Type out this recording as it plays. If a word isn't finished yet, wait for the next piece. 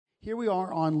Here we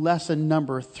are on lesson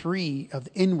number 3 of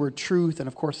the inward truth. And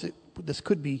of course, this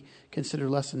could be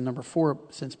considered lesson number 4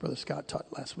 since Brother Scott taught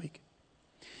last week.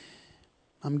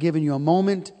 I'm giving you a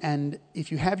moment. And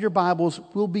if you have your Bibles,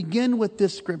 we'll begin with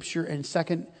this scripture in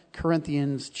 2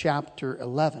 Corinthians chapter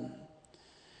 11.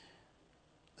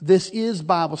 This is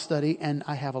Bible study, and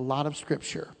I have a lot of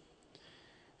scripture.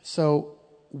 So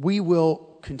we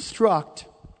will construct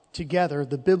together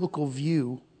the biblical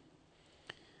view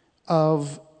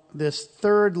of this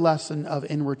third lesson of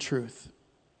inward truth.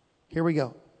 Here we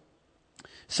go.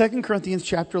 2 Corinthians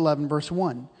chapter 11, verse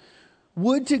 1.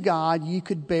 Would to God ye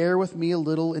could bear with me a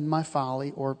little in my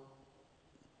folly, or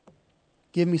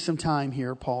give me some time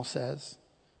here, Paul says.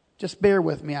 Just bear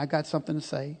with me. I got something to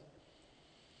say.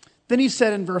 Then he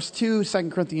said in verse 2, 2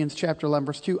 Corinthians chapter 11,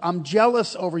 verse 2, I'm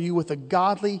jealous over you with a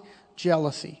godly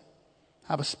jealousy.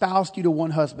 I've espoused you to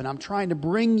one husband. I'm trying to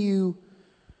bring you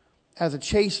as a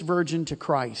chaste virgin to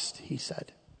Christ, he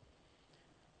said.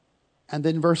 And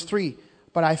then verse 3,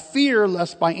 but I fear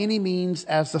lest by any means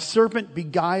as the serpent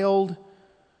beguiled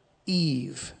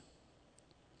Eve.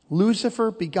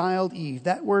 Lucifer beguiled Eve.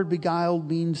 That word beguiled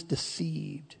means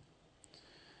deceived.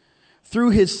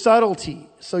 Through his subtlety,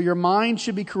 so your mind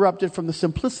should be corrupted from the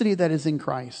simplicity that is in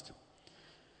Christ.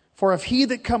 For if he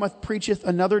that cometh preacheth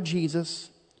another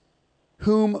Jesus,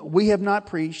 whom we have not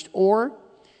preached, or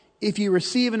if ye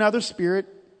receive another spirit,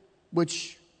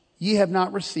 which ye have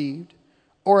not received,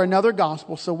 or another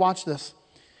gospel. So watch this.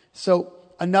 So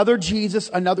another Jesus,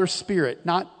 another spirit,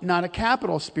 not a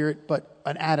capital spirit, but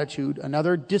an attitude,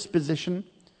 another disposition,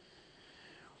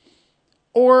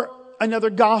 or another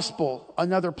gospel,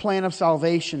 another plan of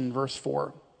salvation, verse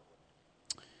 4,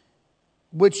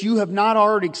 which you have not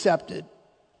already accepted.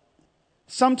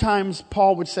 Sometimes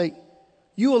Paul would say,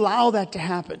 you allow that to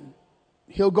happen.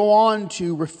 He'll go on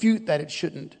to refute that it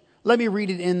shouldn't. Let me read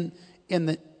it in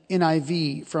the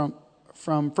NIV from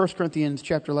 1 Corinthians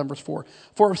chapter 11, verse 4.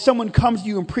 For if someone comes to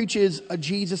you and preaches a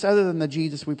Jesus other than the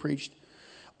Jesus we preached,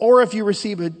 or if you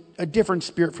receive a different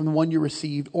spirit from the one you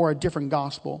received, or a different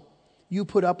gospel, you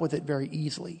put up with it very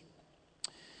easily.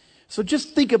 So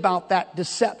just think about that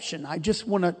deception. I just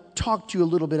want to talk to you a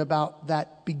little bit about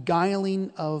that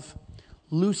beguiling of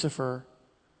Lucifer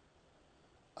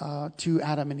to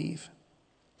Adam and Eve.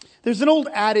 There's an old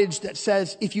adage that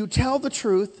says, if you tell the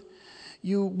truth,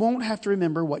 you won't have to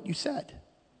remember what you said.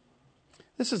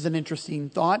 This is an interesting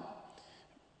thought,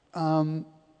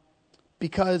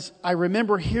 because I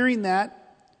remember hearing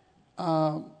that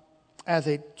as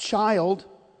a child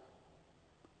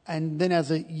and then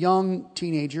as a young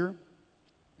teenager.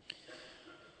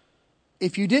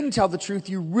 If you didn't tell the truth,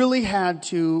 you really had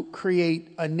to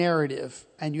create a narrative,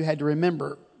 and you had to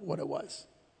remember what it was.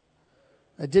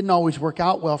 It didn't always work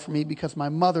out well for me because my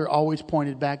mother always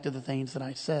pointed back to the things that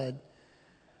I said,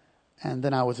 and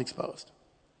then I was exposed.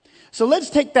 So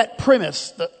let's take that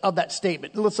premise of that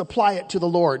statement. Let's apply it to the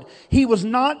Lord. He was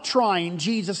not trying,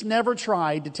 Jesus never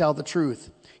tried to tell the truth.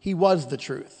 He was the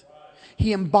truth.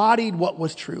 He embodied what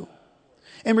was true.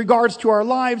 In regards to our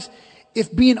lives,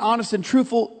 if being honest and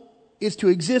truthful is to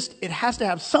exist, it has to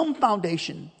have some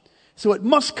foundation. So it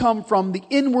must come from the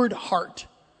inward heart.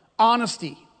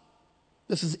 Honesty.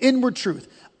 This is inward truth.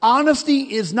 Honesty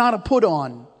is not a put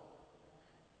on.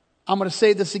 I'm going to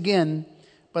say this again,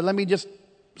 but let me just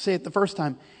say it the first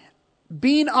time.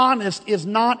 Being honest is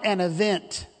not an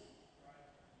event.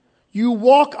 You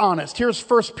walk honest. Here's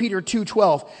 1 Peter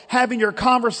 2:12. Having your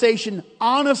conversation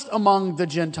honest among the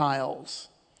Gentiles.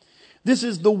 This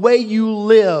is the way you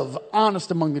live,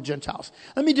 honest among the Gentiles.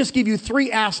 Let me just give you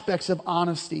 3 aspects of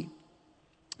honesty.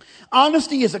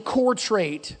 Honesty is a core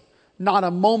trait, not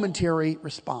a momentary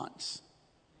response.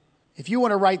 If you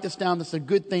want to write this down, that's a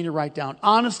good thing to write down.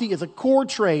 Honesty is a core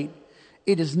trait.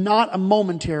 It is not a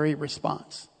momentary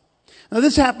response. Now,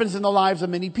 this happens in the lives of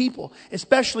many people,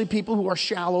 especially people who are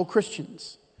shallow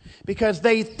Christians, because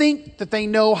they think that they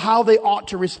know how they ought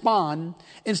to respond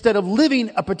instead of living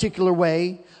a particular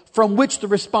way from which the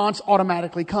response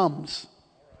automatically comes.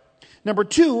 Number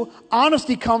 2,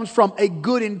 honesty comes from a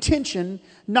good intention,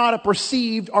 not a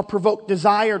perceived or provoked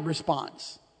desired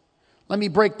response. Let me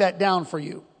break that down for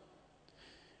you.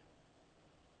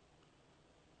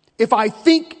 If I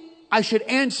think I should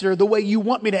answer the way you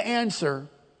want me to answer,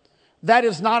 that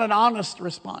is not an honest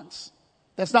response.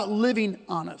 That's not living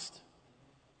honest.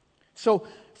 So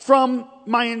from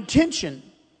my intention,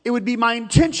 it would be my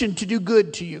intention to do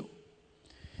good to you.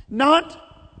 Not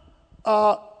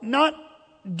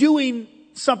doing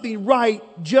something right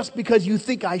just because you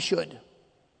think I should.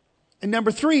 And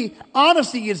number 3,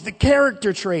 honesty is the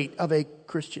character trait of a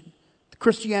Christian.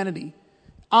 Christianity.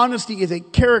 Honesty is a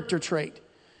character trait.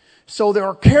 So there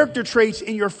are character traits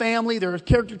in your family. There are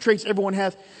character traits everyone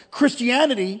has.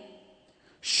 Christianity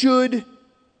should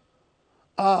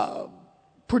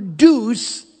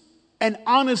produce an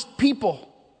honest people.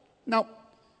 Now,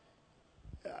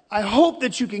 I hope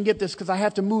that you can get this because I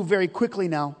have to move very quickly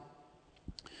now.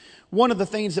 One of the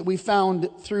things that we found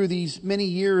through these many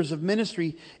years of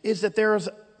ministry is that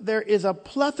there is a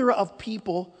plethora of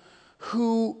people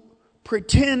who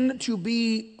pretend to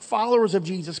be followers of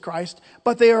Jesus Christ,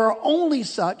 but they are only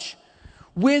such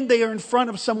when they are in front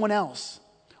of someone else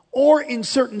or in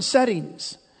certain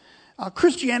settings.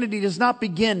 Christianity does not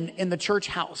begin in the church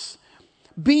house.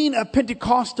 Being a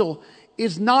Pentecostal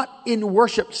is not in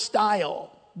worship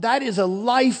style. That is a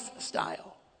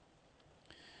lifestyle.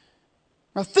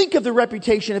 Now think of the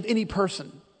reputation of any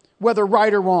person, whether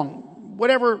right or wrong,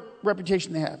 whatever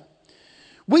reputation they have.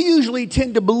 We usually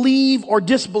tend to believe or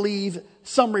disbelieve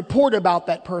some report about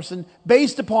that person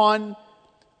based upon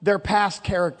their past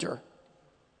character.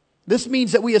 This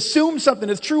means that we assume something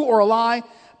is true or a lie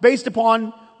based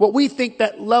upon what we think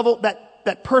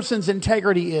that person's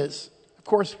integrity is. Of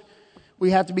course,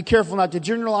 we have to be careful not to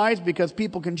generalize because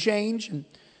people can change and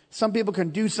some people can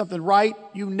do something right.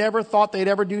 You never thought they'd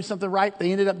ever do something right.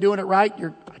 They ended up doing it right.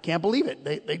 I can't believe it.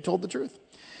 They told the truth.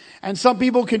 And some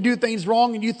people can do things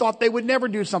wrong and you thought they would never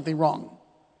do something wrong.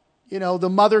 You know, the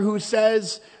mother who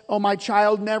says, "Oh, my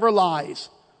child never lies."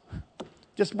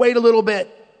 Just wait a little bit.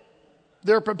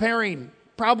 They're preparing.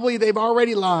 Probably they've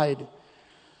already lied.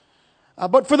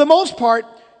 But for the most part,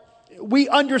 we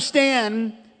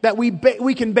understand that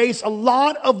we can base a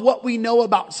lot of what we know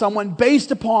about someone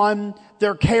based upon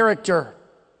their character.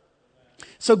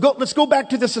 So let's go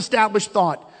back to this established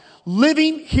thought.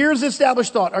 Here's the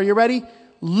established thought. Are you ready?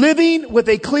 Living with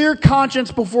a clear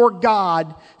conscience before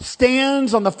God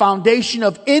stands on the foundation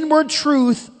of inward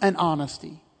truth and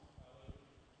honesty.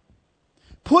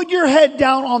 Put your head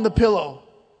down on the pillow.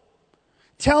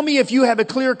 Tell me if you have a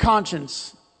clear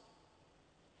conscience.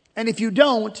 And if you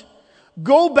don't,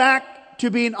 go back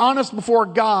to being honest before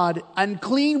God and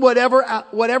clean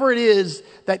whatever it is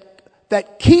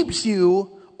that keeps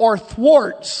you or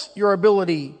thwarts your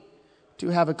ability to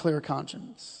have a clear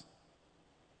conscience.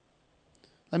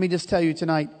 Let me just tell you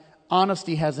tonight,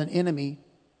 honesty has an enemy.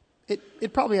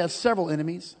 It probably has several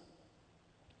enemies.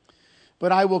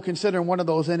 But I will consider one of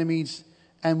those enemies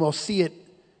and we'll see it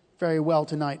very well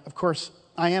tonight. Of course,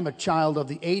 I am a child of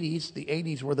the 80s. The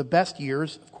 80s were the best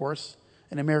years, of course,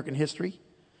 in American history.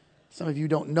 Some of you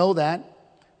don't know that.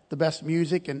 The best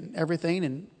music and everything.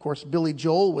 And of course, Billy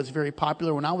Joel was very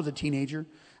popular when I was a teenager.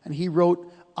 And he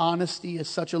wrote, "Honesty is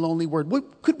such a lonely word."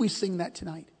 Could we sing that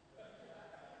tonight?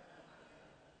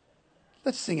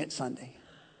 Let's sing it Sunday.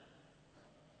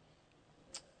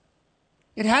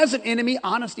 It has an enemy.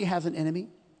 Honesty has an enemy.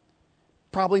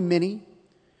 Probably many.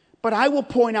 But I will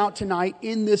point out tonight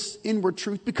in this inward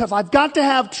truth because I've got to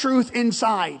have truth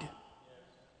inside.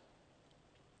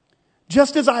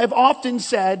 Just as I have often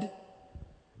said,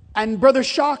 and Brother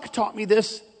Schock taught me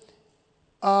this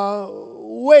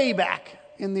way back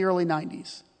in the early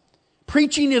 90s.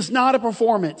 Preaching is not a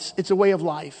performance. It's a way of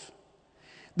life.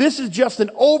 This is just an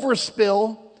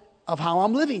overspill of how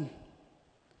I'm living.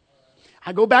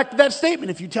 I go back to that statement.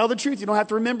 If you tell the truth, you don't have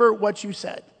to remember what you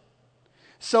said.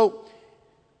 So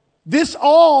this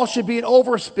all should be an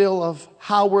overspill of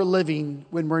how we're living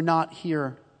when we're not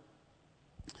here.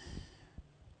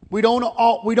 We don't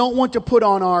want to put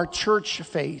on our church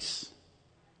face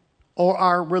or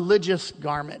our religious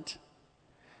garment.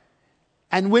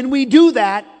 And when we do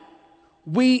that,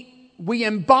 we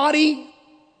embody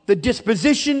the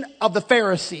disposition of the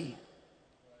Pharisee,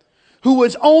 who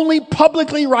was only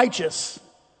publicly righteous,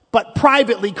 but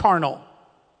privately carnal.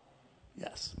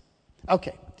 Yes.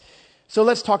 Okay. So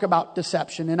let's talk about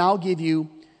deception. And I'll give you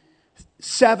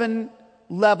 7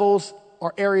 levels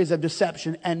or areas of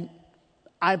deception. And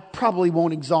I probably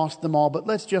won't exhaust them all, but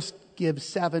let's just give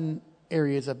 7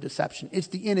 areas of deception. It's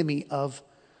the enemy of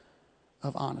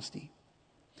honesty.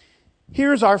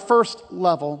 Here's our first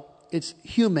level. It's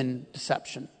human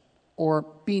deception or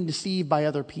being deceived by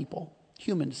other people.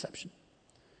 Human deception.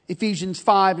 Ephesians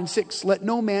 5:6, "Let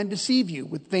no man deceive you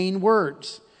with vain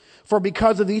words. For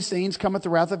because of these things cometh the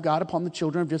wrath of God upon the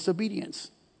children of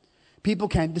disobedience." People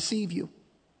can deceive you.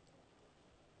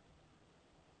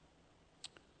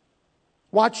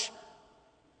 Watch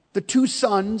the 2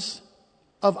 sons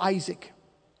of Isaac.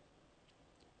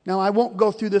 Now, I won't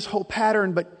go through this whole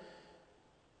pattern, but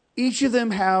each of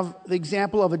them have the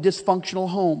example of a dysfunctional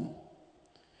home.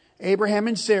 Abraham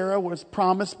and Sarah was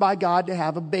promised by God to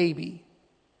have a baby.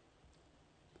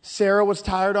 Sarah was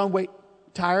tired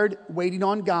waiting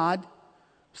on God,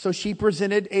 so she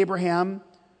presented Abraham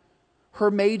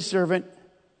her maidservant,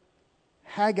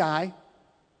 Haggai,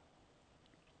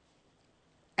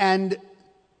 and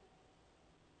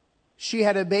she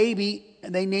had a baby,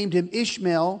 and they named him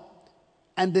Ishmael.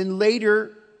 And then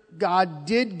later, God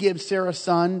did give Sarah a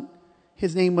son.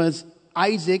 His name was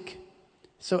Isaac.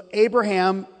 So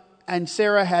Abraham and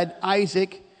Sarah had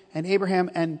Isaac, and Abraham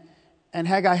and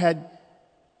Haggai had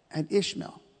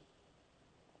Ishmael.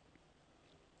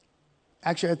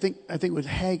 Actually, I think it was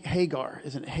Hagar,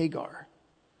 isn't it? Hagar.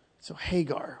 So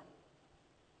Hagar.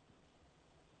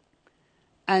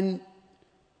 And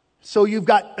so you've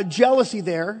got a jealousy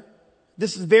there.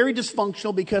 This is very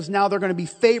dysfunctional because now they're going to be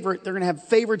they're going to have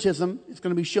favoritism. It's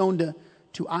going to be shown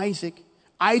to Isaac.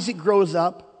 Isaac grows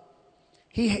up.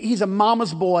 He's a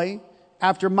mama's boy.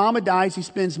 After mama dies, he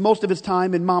spends most of his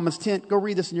time in mama's tent. Go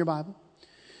read this in your Bible.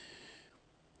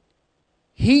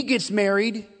 He gets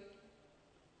married.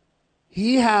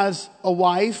 He has a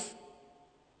wife.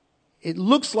 It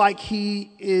looks like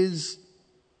he is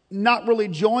not really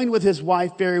joined with his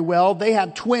wife very well. They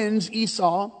have twins,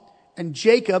 Esau and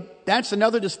Jacob. That's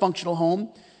another dysfunctional home.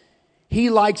 He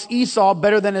likes Esau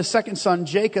better than his second son,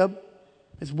 Jacob.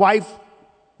 His wife,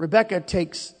 Rebekah,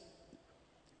 takes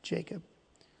Jacob.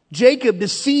 Jacob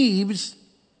deceives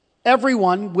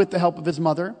everyone with the help of his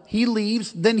mother. He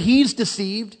leaves. Then he's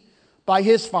deceived by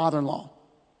his father-in-law.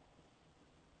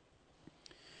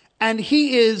 And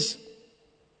he is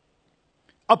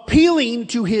appealing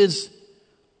to his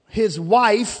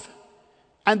wife.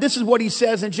 And this is what he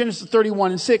says in Genesis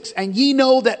 31:6. And ye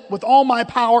know that with all my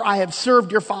power I have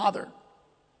served your father.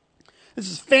 This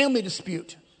is family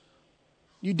dispute.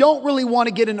 You don't really want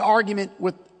to get in an argument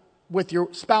with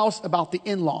your spouse about the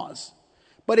in-laws.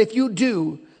 But if you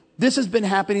do, this has been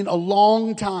happening a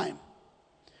long time.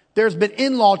 There's been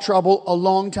in-law trouble a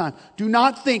long time. Do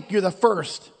not think you're the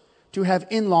first to have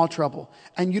in-law trouble.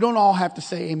 And you don't all have to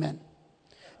say amen.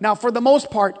 Now, for the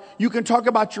most part, you can talk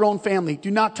about your own family.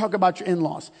 Do not talk about your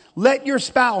in-laws. Let your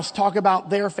spouse talk about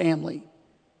their family.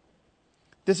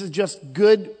 This is just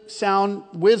good, sound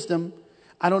wisdom.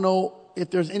 I don't know if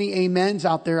there's any amens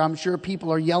out there. I'm sure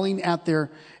people are yelling at their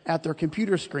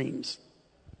computer screens.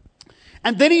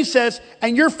 And then he says,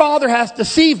 and your father has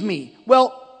deceived me.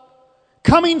 Well,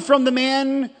 coming from the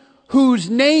man whose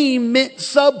name meant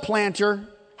subplanter,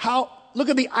 look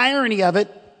at the irony of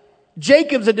it.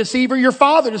 Jacob's a deceiver. Your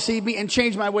father deceived me and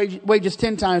changed my wages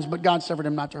 10 times, but God suffered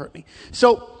him not to hurt me.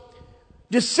 So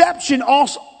deception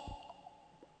also,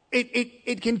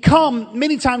 it can come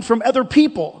many times from other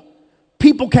people.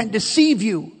 People can deceive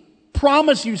you,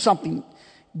 promise you something,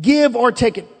 give or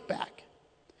take it back.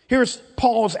 Here's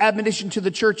Paul's admonition to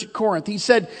the church at Corinth. He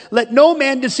said, let no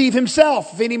man deceive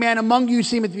himself. If any man among you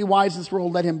seemeth to be wise in this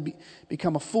world, let him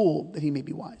become a fool that he may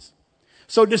be wise.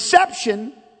 So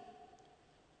deception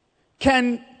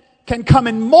can come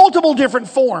in multiple different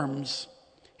forms.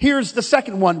 Here's the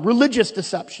second one, religious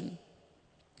deception.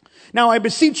 Now I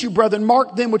beseech you, brethren,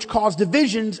 mark them which cause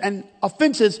divisions and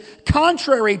offenses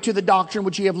contrary to the doctrine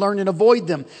which ye have learned, and avoid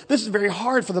them. This is very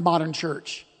hard for the modern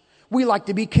church. We like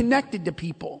to be connected to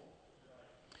people.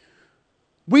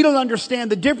 We don't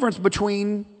understand the difference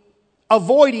between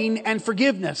avoiding and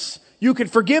forgiveness. You can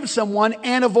forgive someone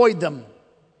and avoid them.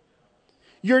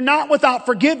 You're not without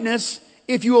forgiveness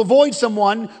if you avoid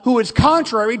someone who is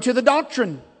contrary to the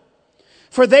doctrine.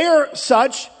 For they are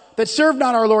such that serve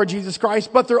not our Lord Jesus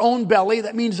Christ, but their own belly.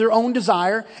 That means their own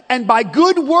desire. And by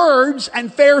good words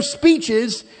and fair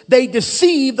speeches, they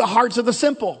deceive the hearts of the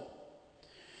simple.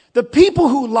 The people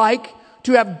who like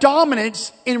to have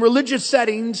dominance in religious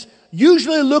settings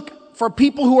usually look for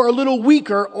people who are a little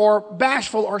weaker or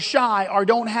bashful or shy or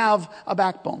don't have a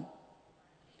backbone.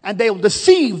 And they will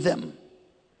deceive them.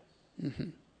 Mm-hmm.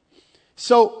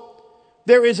 So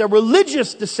there is a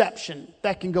religious deception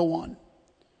that can go on.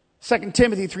 2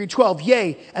 Timothy 3:12,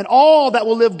 yea, and all that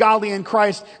will live godly in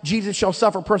Christ Jesus shall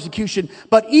suffer persecution,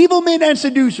 but evil men and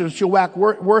seducers shall wax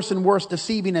worse and worse,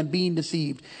 deceiving and being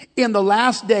deceived. In the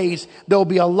last days, there will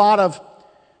be a lot of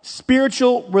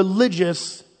spiritual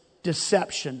religious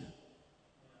deception.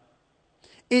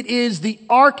 It is the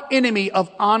arch enemy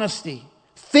of honesty.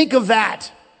 Think of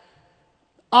that.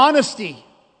 Honesty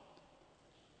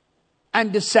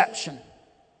and deception.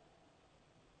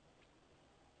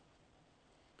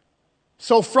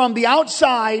 So from the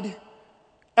outside,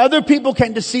 other people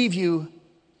can deceive you,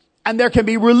 and there can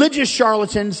be religious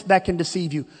charlatans that can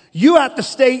deceive you. You have to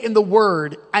stay in the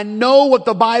Word and know what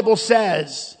the Bible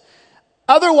says.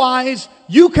 Otherwise,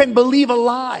 you can believe a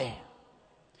lie.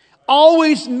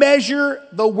 Always measure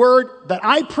the Word that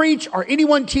I preach or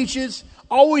anyone teaches.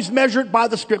 Always measure it by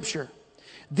the Scripture.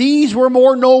 These were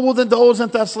more noble than those in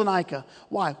Thessalonica.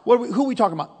 Why? Who are we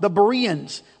talking about? The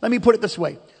Bereans. Let me put it this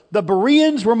way. The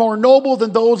Bereans were more noble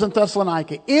than those in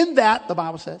Thessalonica. In that, the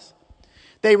Bible says,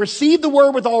 they received the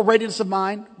word with all readiness of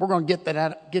mind. We're going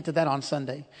to get to that on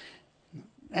Sunday.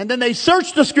 And then they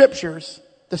searched the scriptures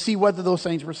to see whether those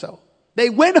things were so. They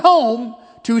went home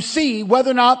to see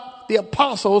whether or not the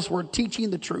apostles were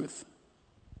teaching the truth.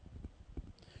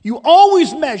 You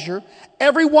always measure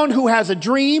everyone who has a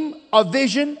dream, a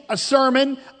vision, a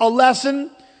sermon, a lesson,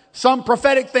 some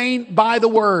prophetic thing by the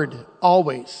word.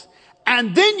 Always.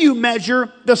 And then you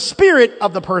measure the spirit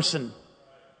of the person.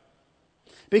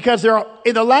 Because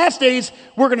in the last days,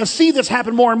 we're going to see this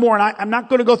happen more and more. And I'm not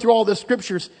going to go through all the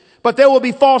scriptures. But there will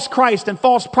be false Christ and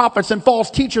false prophets and false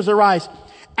teachers arise.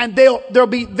 And they'll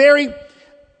be very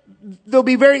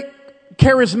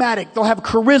charismatic. They'll have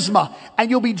charisma, and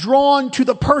you'll be drawn to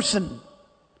the person.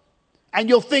 And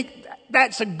you'll think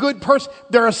that's a good person.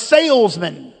 They're a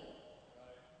salesman.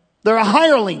 They're a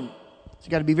hireling. So you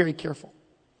got to be very careful.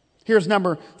 Here's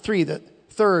number 3, the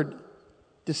third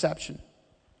deception.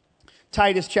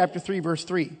 Titus chapter 3, verse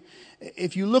 3.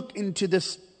 If you look into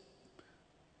this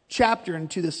chapter,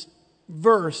 into this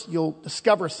verse, you'll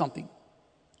discover something.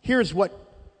 Here's what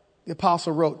the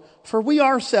apostle wrote. For we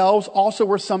ourselves also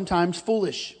were sometimes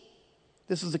foolish.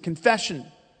 This is a confession.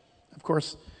 Of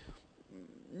course,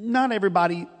 not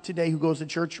everybody today who goes to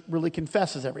church really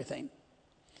confesses everything.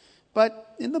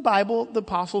 But in the Bible, the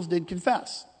apostles did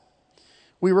confess.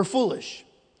 We were foolish.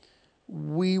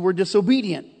 We were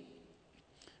disobedient.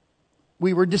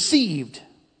 We were deceived.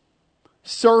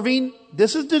 Serving,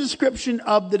 this is the description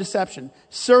of the deception.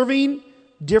 Serving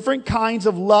different kinds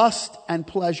of lust and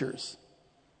pleasures.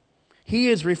 He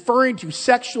is referring to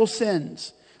sexual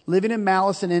sins, living in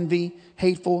malice and envy,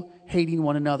 hateful, hating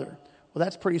one another. Well,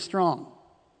 that's pretty strong.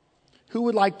 Who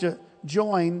would like to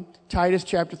join Titus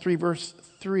chapter 3, verse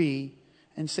 3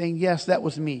 and saying, yes, that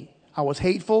was me. I was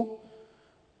hateful,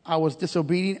 I was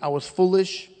disobedient, I was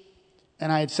foolish,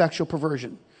 and I had sexual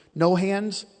perversion. No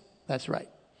hands? That's right.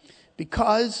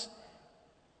 Because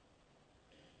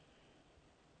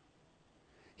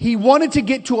he wanted to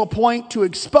get to a point to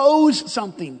expose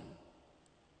something.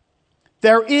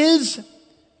 There is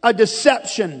a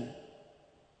deception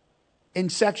in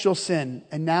sexual sin.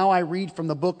 And now I read from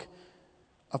the book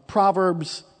of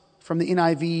Proverbs, from the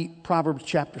NIV, Proverbs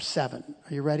chapter 7.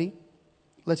 Are you ready?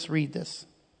 Let's read this.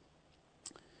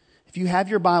 If you have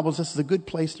your Bibles, this is a good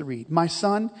place to read. My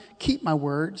son, keep my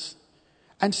words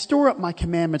and store up my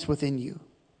commandments within you.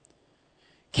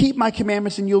 Keep my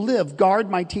commandments and you'll live. Guard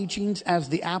my teachings as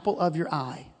the apple of your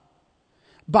eye.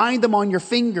 Bind them on your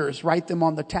fingers. Write them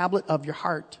on the tablet of your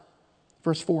heart.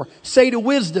 Verse 4. Say to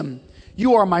wisdom,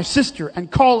 you are my sister,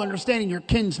 and call understanding your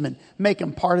kinsman. Make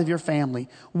him part of your family.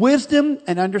 Wisdom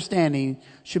and understanding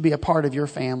should be a part of your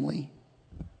family.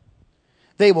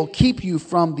 They will keep you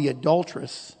from the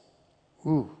adulteress,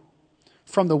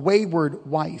 from the wayward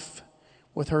wife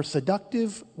with her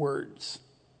seductive words.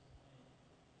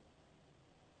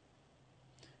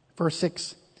 Verse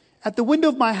 6. At the window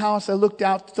of my house I looked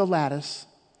out to the lattice.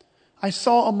 I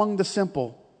saw among the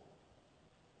simple.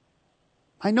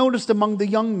 I noticed among the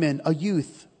young men a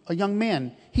youth, a young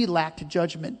man. He lacked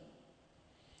judgment.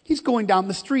 He's going down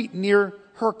the street near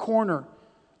her corner.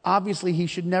 Obviously, he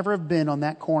should never have been on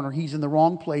that corner. He's in the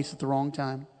wrong place at the wrong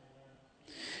time.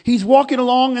 He's walking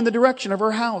along in the direction of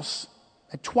her house.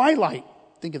 At twilight,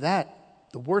 think of that,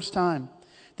 the worst time.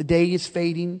 The day is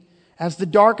fading. As the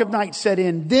dark of night set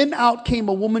in, then out came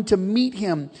a woman to meet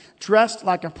him, dressed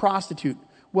like a prostitute.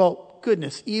 Well,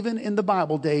 goodness, even in the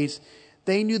Bible days,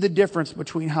 they knew the difference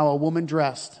between how a woman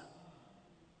dressed.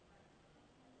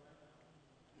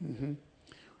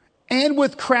 And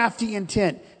with crafty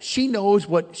intent, she knows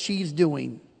what she's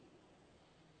doing.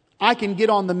 I can get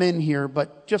on the men here,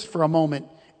 but just for a moment,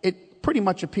 it pretty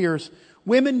much appears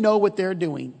women know what they're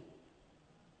doing.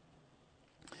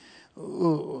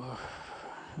 Ooh.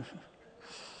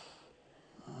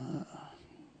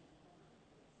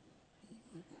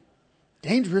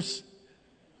 Dangerous.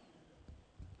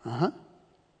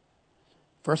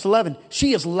 Verse 11.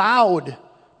 She is loud.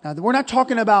 Now, we're not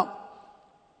talking about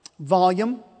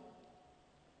volume.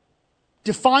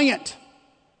 Defiant.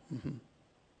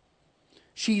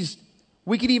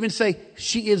 We could even say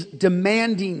she is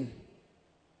demanding.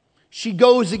 She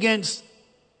goes against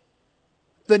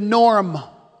the norm.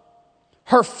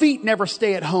 Her feet never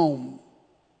stay at home.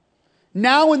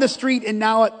 Now in the street and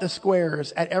now at the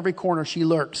squares, at every corner she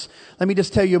lurks. Let me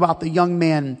just tell you about the young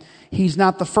man. He's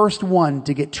not the first one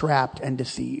to get trapped and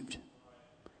deceived.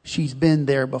 She's been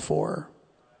there before.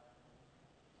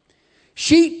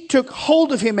 She took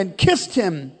hold of him and kissed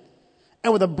him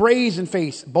And with a brazen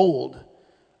face, bold,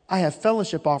 I have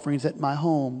fellowship offerings at my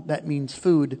home. That means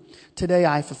food. Today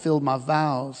I fulfilled my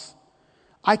vows.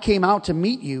 I came out to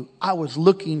meet you. I was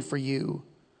looking for you.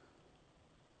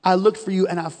 I looked for you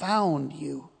and I found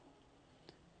you.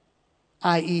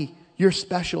 I.e., you're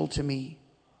special to me.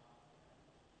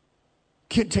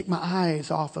 Can't take my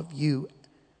eyes off of you.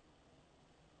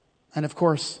 And of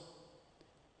course,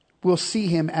 we'll see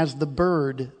him as the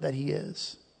bird that he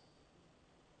is.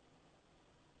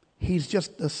 He's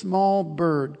just a small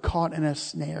bird caught in a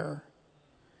snare.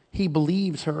 He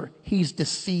believes her. He's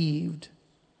deceived.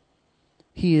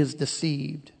 He is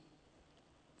deceived.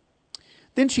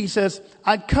 Then she says,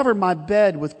 I'd covered my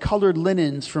bed with colored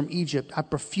linens from Egypt. I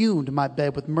perfumed my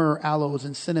bed with myrrh, aloes,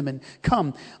 and cinnamon.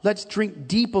 Come, let's drink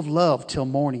deep of love till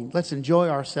morning. Let's enjoy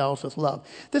ourselves with love.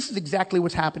 This is exactly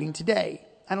what's happening today.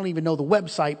 I don't even know the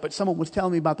website, but someone was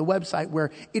telling me about the website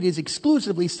where it is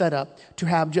exclusively set up to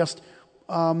have just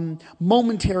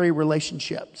momentary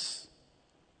relationships.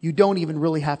 You don't even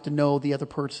really have to know the other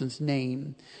person's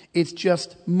name. It's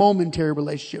just momentary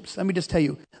relationships. Let me just tell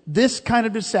you, this kind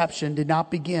of deception did not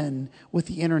begin with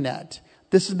the internet.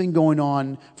 This has been going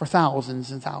on for thousands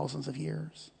and thousands of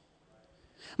years.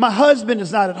 My husband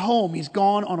is not at home. He's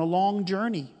gone on a long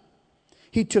journey.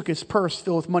 He took his purse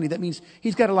filled with money. That means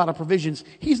he's got a lot of provisions.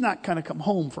 He's not going to come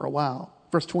home for a while.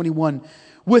 Verse 21,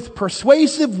 with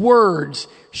persuasive words,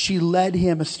 she led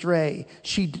him astray.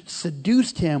 She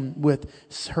seduced him with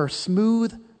her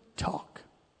smooth talk.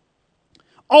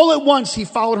 All at once, he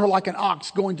followed her like an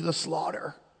ox going to the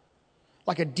slaughter,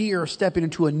 like a deer stepping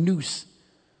into a noose.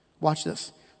 Watch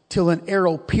this. Till an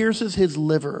arrow pierces his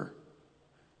liver.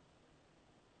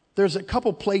 There's a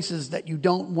couple places that you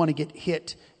don't want to get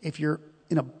hit if you're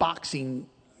in a boxing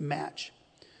match.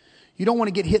 You don't want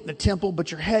to get hit in the temple, but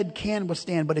your head can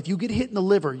withstand. But if you get hit in the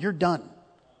liver, you're done.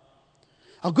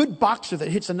 A good boxer that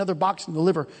hits another boxer in the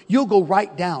liver, you'll go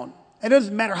right down. It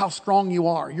doesn't matter how strong you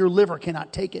are. Your liver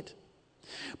cannot take it.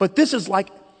 But this is like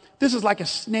a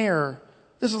snare.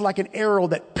 This is like an arrow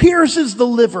that pierces the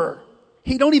liver.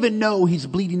 He don't even know he's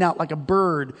bleeding out like a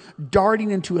bird darting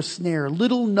into a snare.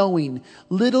 Little knowing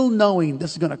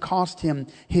this is going to cost him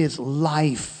his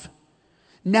life.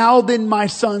 Now then, my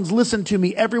sons, listen to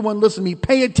me. Everyone listen to me.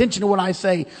 Pay attention to what I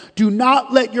say. Do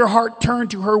not let your heart turn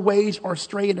to her ways or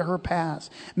stray into her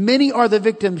paths. Many are the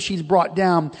victims she's brought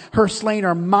down. Her slain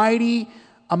are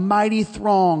a mighty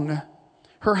throng.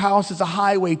 Her house is a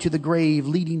highway to the grave,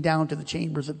 leading down to the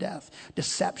chambers of death.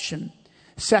 Deception.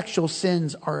 Sexual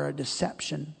sins are a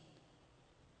deception.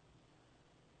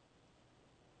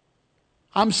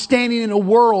 I'm standing in a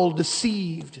world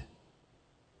deceived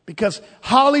because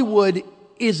Hollywood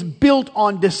is built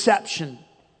on deception.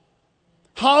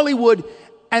 Hollywood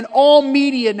and all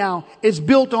media now is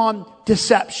built on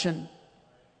deception.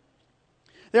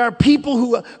 There are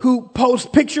people who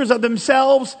post pictures of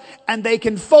themselves and they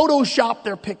can Photoshop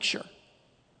their picture.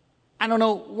 I don't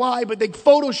know why, but they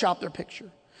Photoshop their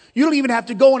picture. You don't even have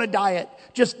to go on a diet.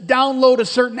 Just download a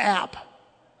certain app.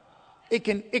 It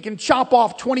can chop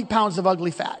off 20 pounds of ugly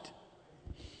fat.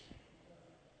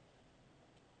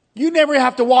 You never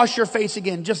have to wash your face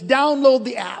again. Just download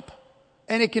the app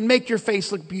and it can make your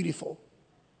face look beautiful.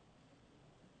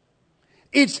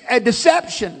 It's a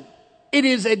deception. It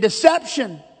is a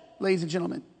deception, ladies and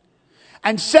gentlemen.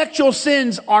 And sexual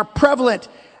sins are prevalent.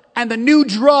 And the new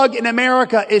drug in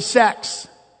America is sex.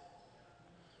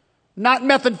 Not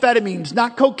methamphetamines,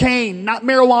 not cocaine, not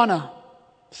marijuana.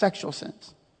 Sexual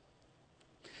sins.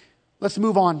 Let's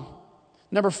move on.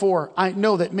 Number 4, I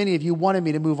know that many of you wanted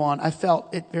me to move on. I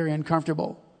felt it very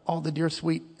uncomfortable. All the dear,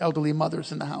 sweet, elderly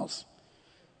mothers in the house.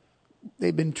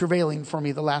 They've been travailing for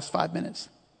me the last 5 minutes.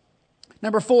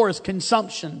 Number 4 is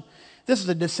consumption. This is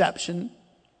a deception.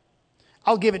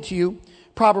 I'll give it to you.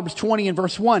 Proverbs 20 and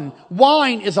verse 1.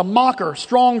 Wine is a mocker.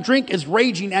 Strong drink is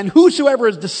raging. And whosoever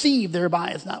is deceived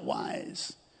thereby is not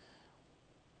wise.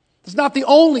 It's not the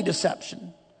only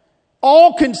deception.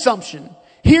 All consumption.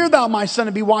 Hear thou, my son,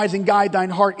 and be wise and guide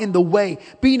thine heart in the way.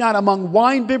 Be not among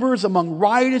wine bibbers, among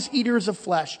riotous eaters of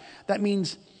flesh. That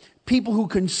means people who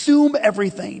consume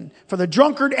everything. For the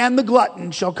drunkard and the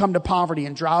glutton shall come to poverty,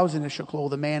 and drowsiness shall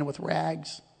clothe a man with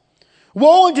rags.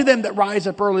 Woe unto them that rise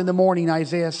up early in the morning,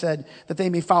 Isaiah said, that they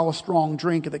may follow strong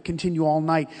drink, and that continue all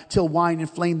night till wine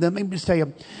inflame them. Let me just tell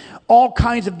you, all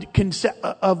kinds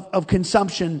of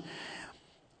consumption,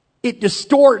 it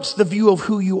distorts the view of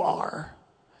who you are.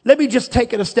 Let me just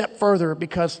take it a step further,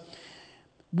 because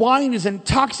wine is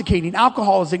intoxicating.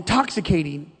 Alcohol is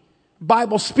intoxicating. The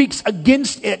Bible speaks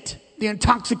against it, the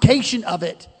intoxication of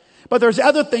it. But there's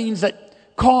other things that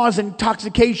cause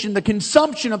intoxication, the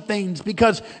consumption of things,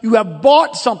 because you have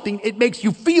bought something, it makes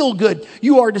you feel good.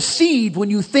 You are deceived when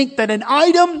you think that an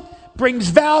item brings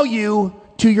value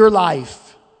to your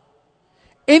life.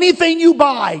 Anything you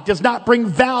buy does not bring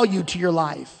value to your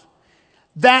life.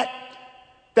 That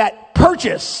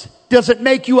purchase doesn't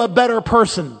make you a better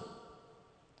person.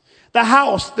 The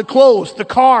house, the clothes, the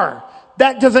car,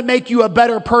 that doesn't make you a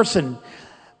better person.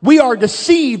 We are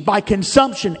deceived by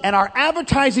consumption, and our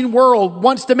advertising world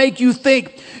wants to make you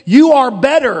think you are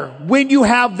better when you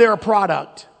have their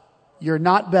product. You're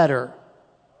not better.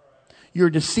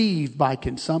 You're deceived by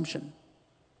consumption.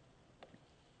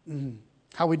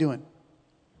 How are we doing?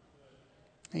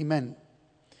 Amen.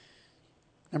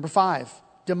 Number 5,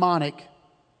 demonic.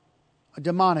 A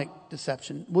demonic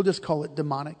deception. We'll just call it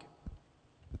demonic.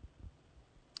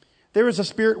 There is a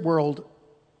spirit world,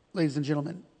 ladies and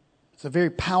gentlemen. It's a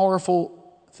very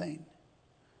powerful thing.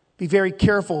 Be very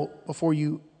careful before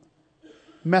you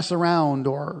mess around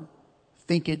or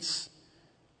think it's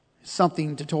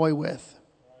something to toy with.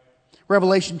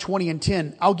 Revelation 20 and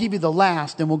 10. I'll give you the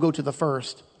last and we'll go to the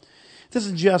first. This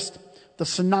is just the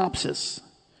synopsis.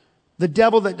 The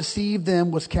devil that deceived them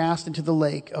was cast into the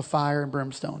lake of fire and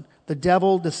brimstone. The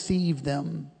devil deceived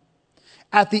them.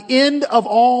 At the end of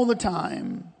all the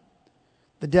time,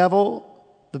 the devil,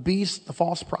 the beast, the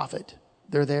false prophet,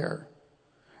 they're there.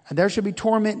 And there shall be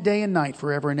torment day and night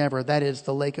forever and ever. That is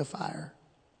the lake of fire.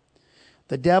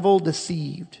 The devil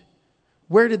deceived.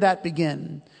 Where did that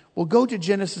begin? Well, go to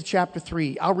Genesis chapter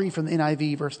 3. I'll read from the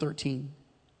NIV, verse 13.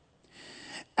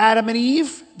 Adam and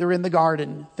Eve, they're in the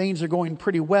garden. Things are going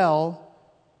pretty well.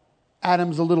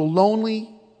 Adam's a little lonely.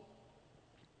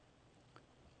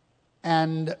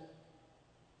 And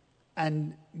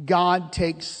God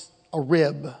takes a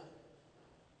rib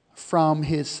from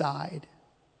his side.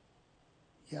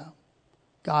 Yeah.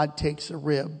 God takes a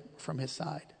rib from his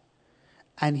side.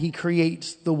 And he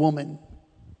creates the woman.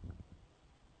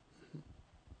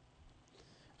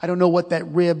 I don't know what that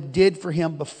rib did for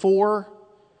him before.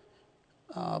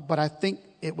 But I think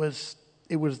it was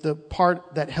the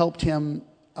part that helped him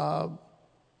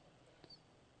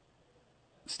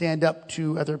stand up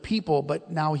to other people.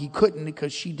 But now he couldn't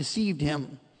because she deceived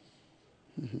him.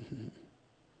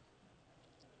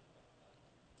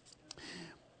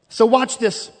 So watch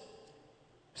this.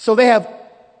 So they have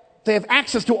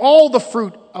access to all the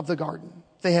fruit of the garden.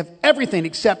 They have everything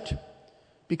except,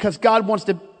 because God wants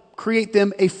to create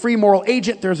them a free moral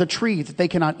agent, there's a tree that they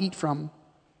cannot eat from.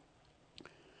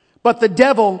 But the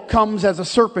devil comes as a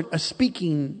serpent, a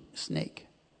speaking snake.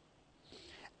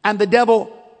 And the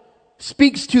devil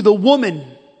speaks to the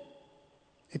woman.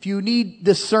 If you need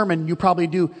this sermon, you probably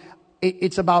do.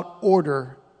 It's about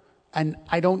order. And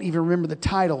I don't even remember the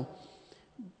title.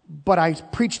 But I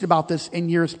preached about this in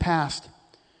years past.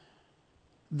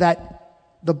 That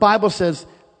the Bible says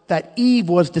that Eve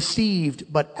was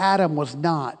deceived, but Adam was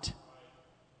not.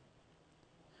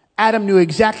 Adam knew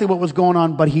exactly what was going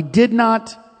on, but he did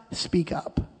not speak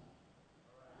up.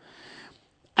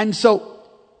 And so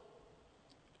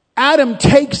Adam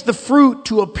takes the fruit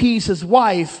to appease his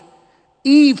wife.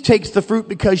 Eve takes the fruit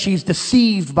because she's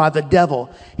deceived by the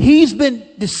devil. He's been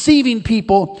deceiving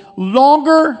people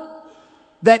longer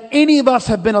than any of us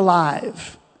have been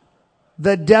alive.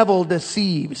 The devil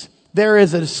deceives. There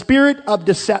is a spirit of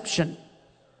deception.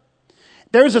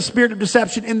 There is a spirit of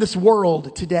deception in this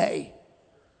world today.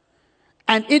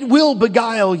 And it will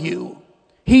beguile you.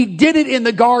 He did it in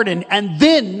the garden, and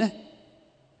then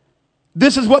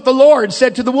this is what the Lord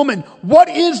said to the woman. What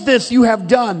is this you have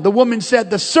done? The woman said,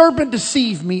 the serpent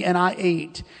deceived me and I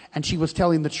ate. And she was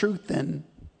telling the truth then,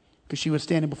 because she was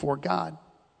standing before God.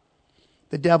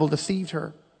 The devil deceived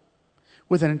her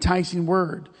with an enticing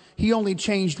word. He only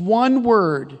changed one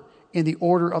word in the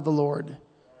order of the Lord.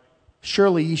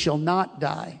 Surely ye shall not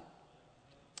die.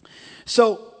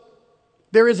 So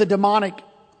there is a demonic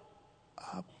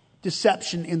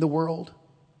deception in the world.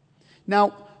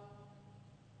 Now,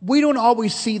 we don't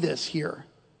always see this here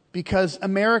because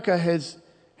America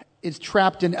is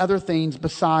trapped in other things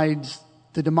besides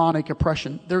the demonic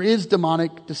oppression. There is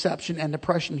demonic deception and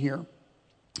oppression here.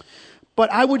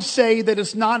 But I would say that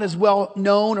it's not as well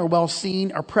known or well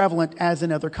seen or prevalent as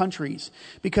in other countries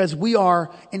because we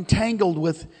are entangled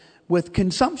with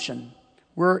consumption.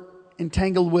 We're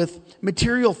entangled with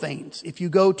material things. If you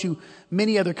go to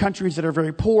many other countries that are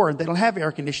very poor, they don't have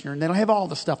air conditioner and they don't have all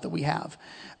the stuff that we have.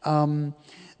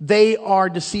 They are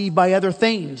deceived by other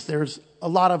things. There's a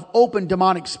lot of open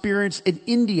demonic spirits in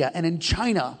India and in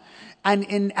China and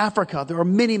in Africa. There are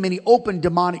many, many open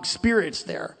demonic spirits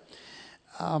there.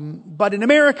 But in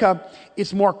America,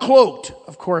 it's more cloaked.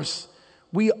 Of course,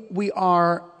 we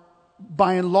are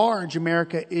by and large,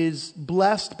 America is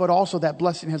blessed, but also that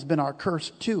blessing has been our curse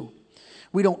too.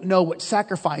 We don't know what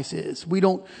sacrifice is. We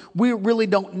really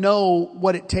don't know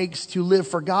what it takes to live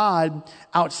for God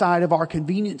outside of our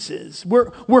conveniences.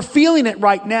 We're feeling it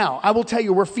right now. I will tell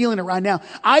you, we're feeling it right now.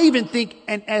 I even think,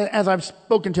 and as I've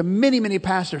spoken to many, many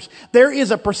pastors, there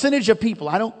is a percentage of people,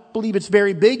 I don't believe it's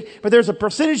very big, but there's a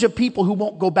percentage of people who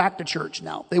won't go back to church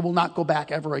now. They will not go back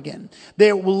ever again.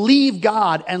 They will leave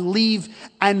God and leave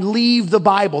the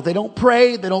Bible. They don't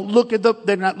pray. They don't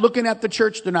they're not looking at the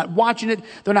church. They're not watching it.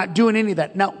 They're not doing any of that.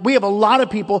 Now, we have a lot of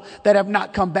people that have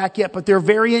not come back yet, but they're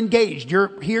very engaged.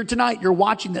 You're here tonight. You're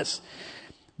watching this.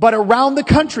 But around the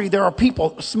country, there are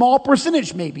people, a small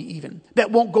percentage maybe even, that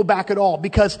won't go back at all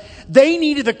because they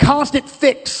needed the constant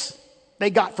fix they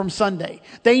got from Sunday.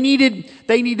 They needed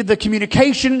the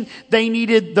communication. They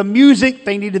needed the music.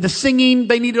 They needed the singing.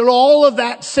 They needed all of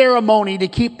that ceremony to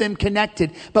keep them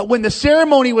connected. But when the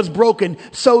ceremony was broken,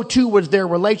 so too was their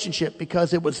relationship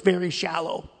because it was very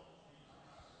shallow.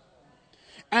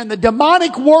 And the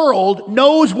demonic world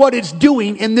knows what it's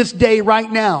doing in this day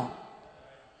right now.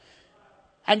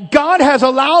 And God has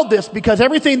allowed this because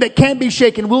everything that can be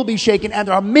shaken will be shaken. And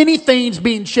there are many things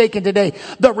being shaken today.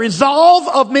 The resolve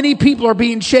of many people are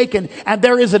being shaken. And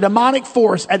there is a demonic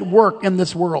force at work in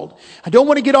this world. I don't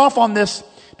want to get off on this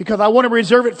because I want to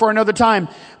reserve it for another time.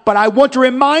 But I want to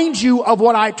remind you of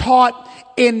what I taught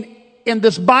in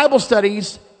this Bible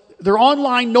studies. They're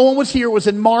online. No one was here. It was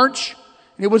in March.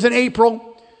 It was in April.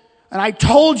 And I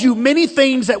told you many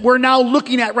things that we're now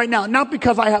looking at right now. Not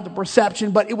because I have the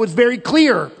perception, but it was very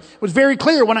clear. It was very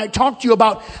clear when I talked to you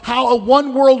about how a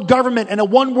one world government and a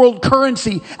one world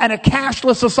currency and a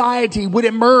cashless society would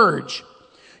emerge.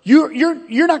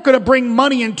 You're not going to bring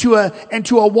money into a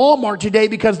Walmart today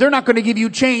because they're not going to give you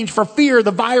change for fear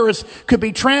the virus could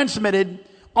be transmitted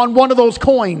on one of those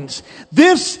coins.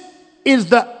 This is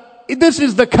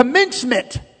the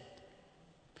commencement,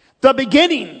 the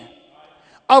beginning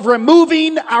of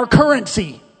removing our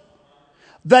currency.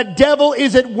 The devil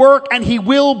is at work and he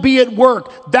will be at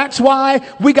work. That's why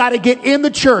we got to get in the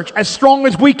church as strong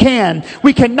as we can.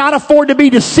 We cannot afford to be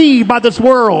deceived by this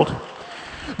world.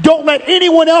 Don't let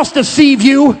anyone else deceive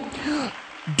you.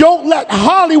 Don't let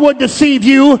Hollywood deceive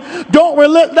you. Don't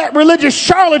let religious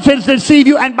charlatans deceive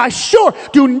you. And by sure,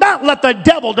 do not let the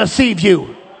devil deceive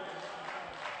you.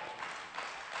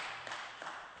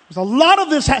 There's a lot of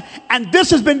this, and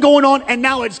this has been going on, and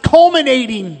now it's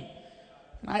culminating.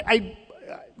 I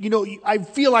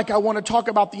feel like I want to talk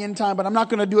about the end time, but I'm not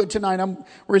going to do it tonight. I'm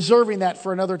reserving that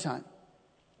for another time.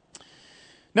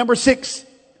 Number 6,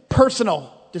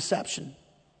 personal deception.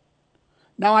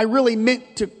 Now, I really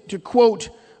meant to quote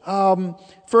 1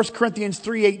 Corinthians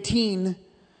 3:18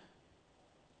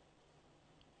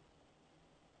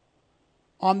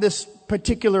 on this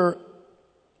particular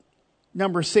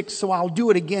number 6, so I'll do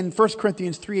it again. 1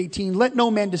 Corinthians 3:18. Let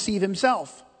no man deceive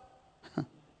himself.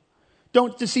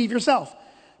 Don't deceive yourself.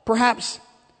 Perhaps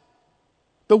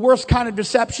the worst kind of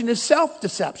deception is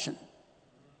self-deception.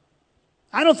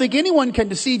 I don't think anyone can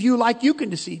deceive you like you can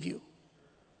deceive you.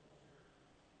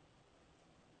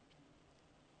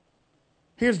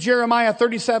 Here's Jeremiah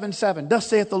 37:7. Thus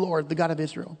saith the Lord, the God of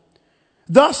Israel.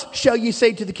 Thus shall ye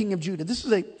say to the king of Judah. This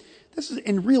is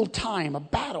in real time, a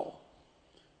battle.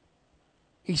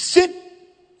 He sent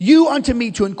you unto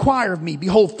me to inquire of me.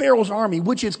 Behold, Pharaoh's army,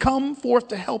 which is come forth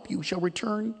to help you, shall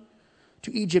return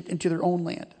to Egypt into their own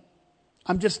land.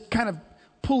 I'm just kind of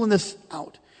pulling this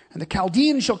out. And the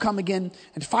Chaldeans shall come again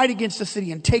and fight against the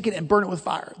city and take it and burn it with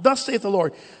fire. Thus saith the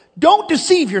Lord. Don't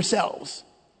deceive yourselves.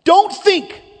 Don't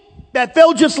think that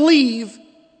they'll just leave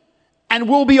and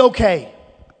we'll be okay.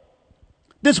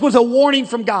 This was a warning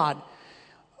from God.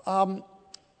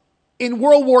 In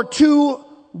World War II,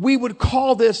 we would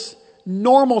call this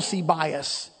normalcy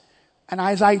bias. And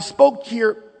as I spoke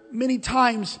here many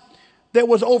times, there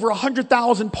was over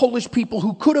 100,000 Polish people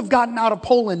who could have gotten out of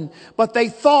Poland, but they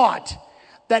thought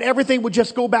that everything would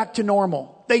just go back to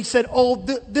normal. They said,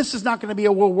 this is not going to be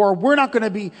a world war. We're not going to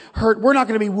be hurt. We're not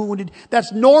going to be wounded.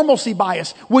 That's normalcy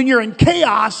bias. When you're in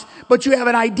chaos, but you have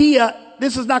an idea,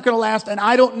 this is not going to last, and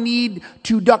I don't need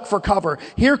to duck for cover.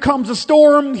 Here comes a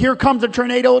storm. Here comes a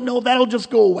tornado. No, that'll just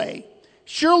go away.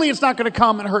 Surely it's not going to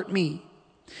come and hurt me.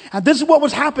 And this is what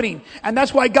was happening. And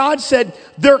that's why God said,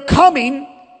 they're coming.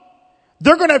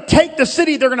 They're going to take the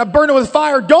city. They're going to burn it with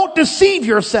fire. Don't deceive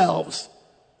yourselves.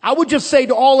 I would just say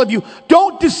to all of you,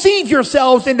 don't deceive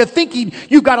yourselves into thinking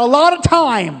you've got a lot of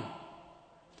time.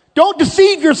 Don't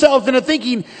deceive yourselves into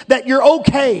thinking that you're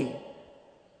okay.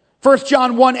 1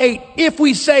 John 1:8, if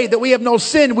we say that we have no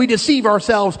sin, we deceive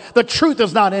ourselves. The truth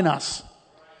is not in us.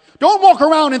 Don't walk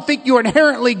around and think you're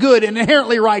inherently good and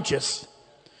inherently righteous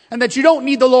and that you don't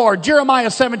need the Lord.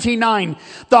 Jeremiah 17:9.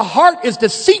 The heart is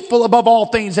deceitful above all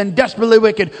things and desperately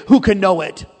wicked. Who can know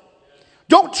it?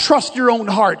 Don't trust your own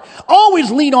heart.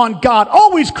 Always lean on God.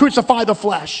 Always crucify the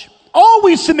flesh.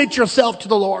 Always submit yourself to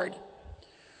the Lord.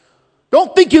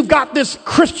 Don't think you've got this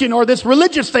Christian or this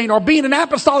religious thing or being an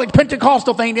apostolic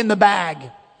Pentecostal thing in the bag.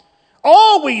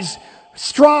 Always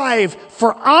strive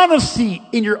for honesty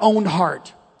in your own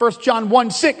heart. 1 John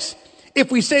 1:6.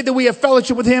 If we say that we have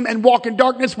fellowship with him and walk in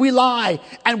darkness, we lie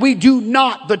and we do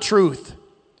not the truth.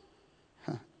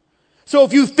 So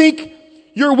if you think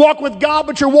you're walking with God,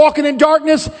 but you're walking in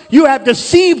darkness, you have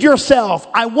deceived yourself.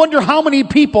 I wonder how many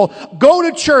people go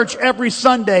to church every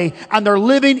Sunday and they're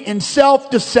living in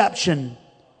self-deception.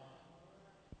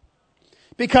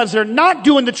 Because they're not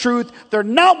doing the truth. They're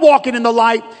not walking in the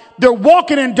light. They're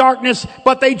walking in darkness,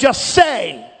 but they just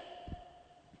say,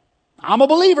 I'm a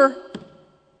believer.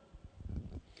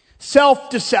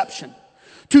 Self-deception.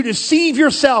 To deceive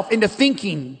yourself into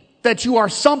thinking that you are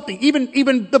something.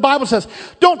 Even the Bible says,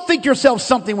 don't think yourself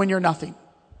something when you're nothing.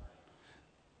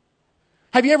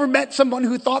 Have you ever met someone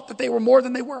who thought that they were more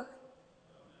than they were?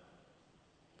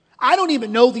 I don't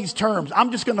even know these terms. I'm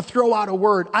just going to throw out a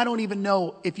word. I don't even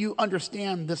know if you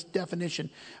understand this definition.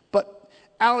 But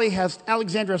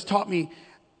Alexandra has taught me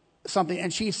something,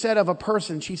 and she said of a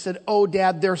person, she said, oh,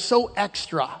 Dad, they're so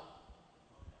extra.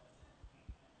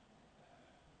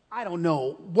 I don't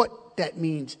know what that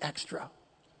means, extra.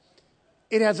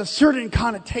 It has a certain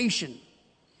connotation.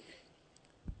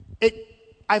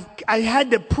 I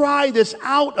had to pry this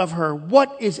out of her.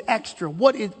 What is extra?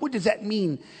 What does that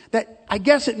mean? That I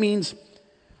guess it means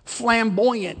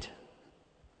flamboyant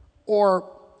or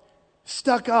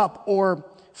stuck up or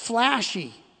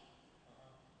flashy.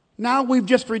 Now we've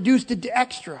just reduced it to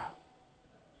extra.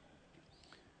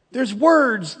 There's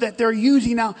words that they're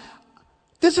using now.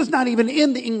 This is not even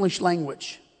in the English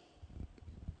language.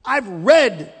 I've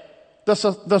read the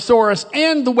thesaurus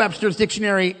and the Webster's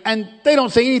dictionary, and they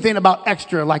don't say anything about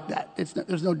extra like that.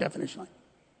 There's no definition like that.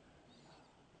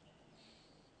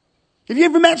 Have you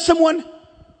ever met someone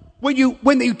when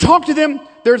you talk to them,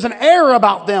 there's an air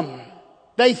about them.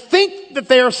 They think that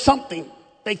they're something.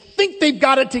 They think they've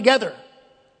got it together.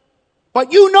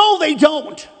 But you know they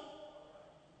don't.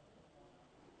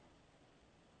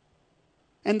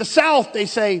 In the South, they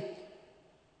say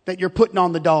that you're putting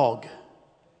on the dog.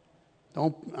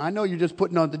 I know you're just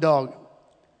putting on the dog.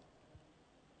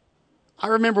 I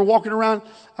remember walking around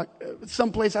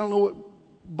someplace, I don't know what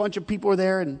bunch of people were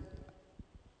there, and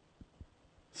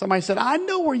somebody said, I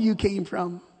know where you came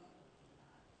from.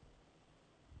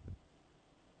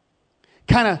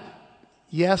 Kind of,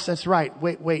 yes, that's right.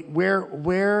 Wait, where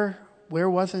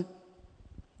was it?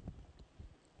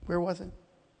 Where was it?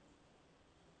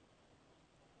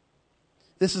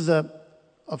 This is a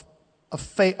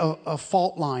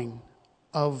fault line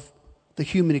of the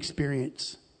human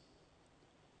experience.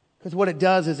 Because what it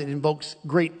does is it invokes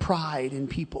great pride in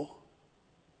people.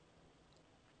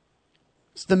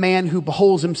 It's the man who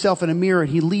beholds himself in a mirror and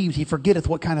he leaves, he forgetteth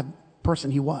what kind of person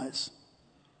he was.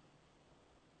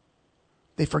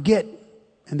 They forget,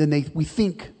 and then we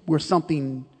think we're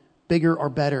something bigger or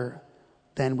better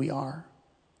than we are.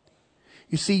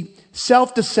 You see,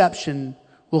 self-deception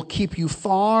will keep you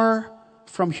far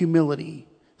from humility.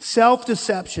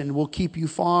 Self-deception will keep you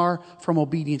far from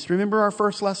obedience. Remember our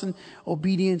first lesson,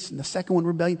 obedience, and the second one,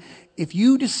 rebellion. If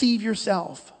you deceive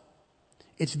yourself,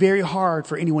 it's very hard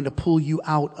for anyone to pull you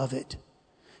out of it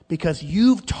because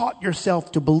you've taught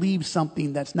yourself to believe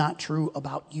something that's not true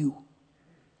about you.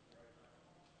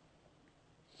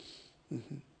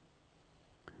 Mm-hmm.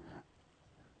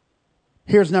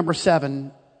 Here's number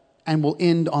 7. And we'll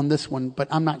end on this one, but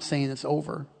I'm not saying it's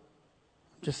over.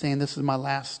 I'm just saying this is my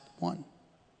last one.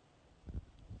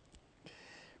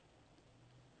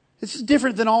 This is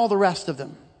different than all the rest of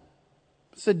them.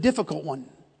 It's a difficult one.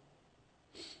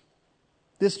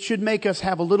 This should make us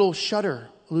have a little shudder,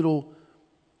 a little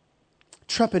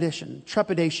trepidation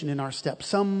in our steps,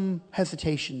 some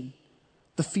hesitation,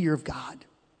 the fear of God.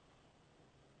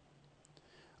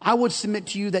 I would submit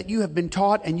to you that you have been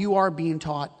taught and you are being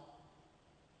taught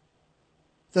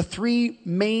the 3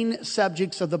 main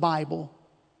subjects of the Bible.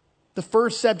 The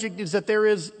first subject is that there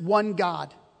is one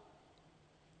God.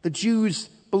 The Jews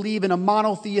believe in a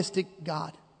monotheistic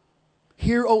God.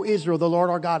 Hear, O Israel, the Lord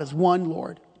our God is one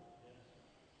Lord.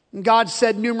 And God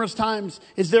said numerous times,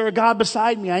 is there a God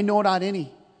beside me? I know not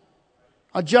any.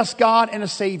 A just God and a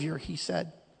Savior, he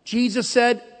said. Jesus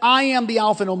said, I am the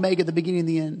Alpha and Omega, the beginning and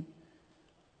the end.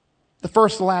 The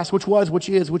first, the last, which was, which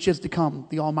is to come,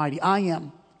 the Almighty. I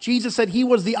am. Jesus said he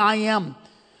was the I am,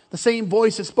 The same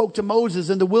voice that spoke to Moses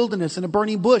in the wilderness in a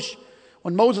burning bush.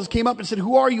 When Moses came up and said,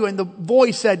 who are you? And the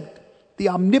voice said, the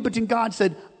omnipotent God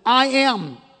said, I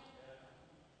am.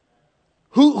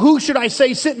 Who should I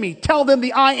say sent me? Tell them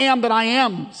the I am that I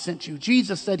am sent you.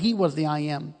 Jesus said he was the I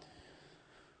am.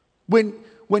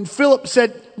 When Philip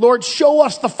said, Lord, show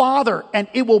us the Father and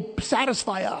it will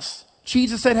satisfy us.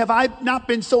 Jesus said, have I not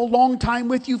been so long time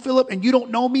with you, Philip, and you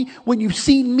don't know me? When you've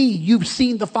seen me, you've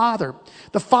seen the Father.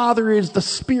 The Father is the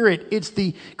Spirit. It's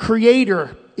the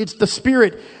Creator. It's the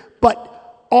Spirit. But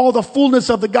all the fullness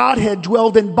of the Godhead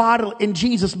dwelled in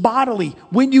Jesus bodily.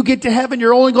 When you get to heaven,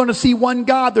 you're only going to see one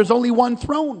God. There's only one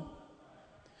throne.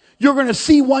 You're going to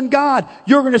see one God.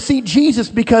 You're going to see Jesus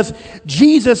because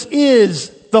Jesus is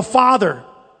the Father.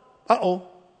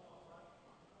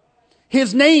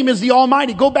 His name is the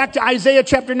Almighty. Go back to Isaiah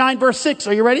chapter 9 verse 6.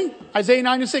 Are you ready? Isaiah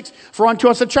 9 and 6. For unto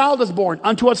us a child is born.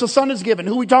 Unto us a son is given.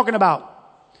 Who are we talking about?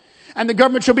 And the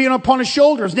government shall be upon his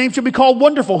shoulders. His name shall be called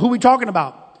Wonderful. Who are we talking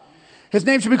about? His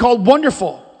name shall be called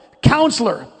Wonderful,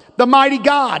 Counselor, the Mighty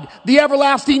God, the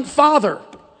Everlasting Father.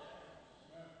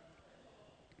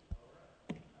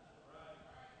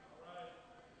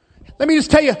 Let me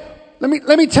just tell you,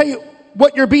 let me tell you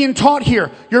what you're being taught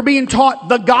here. You're being taught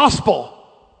the gospel.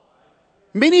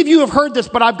 Many of you have heard this,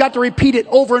 but I've got to repeat it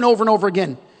over and over and over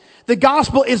again. The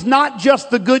gospel is not just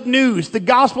the good news. The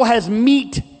gospel has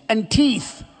meat and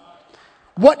teeth.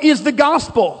 What is the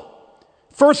gospel?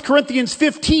 1 Corinthians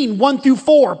 15, 1 through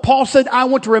 4. Paul said, I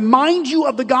want to remind you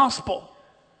of the gospel.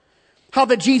 How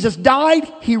that Jesus died,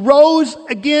 he rose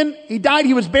again, he died,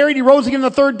 he was buried, he rose again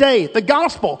the third day. The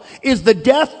gospel is the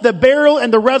death, the burial,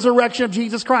 and the resurrection of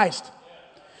Jesus Christ.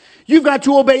 You've got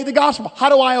to obey the gospel. How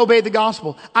do I obey the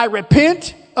gospel? I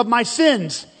repent of my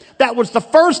sins. That was the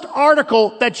first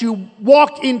article that you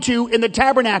walked into in the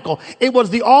tabernacle. It was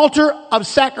the altar of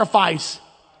sacrifice.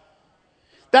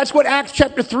 That's what Acts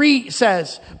chapter 3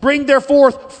 says. Bring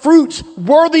therefore fruits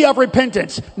worthy of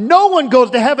repentance. No one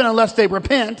goes to heaven unless they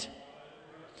repent.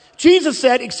 Jesus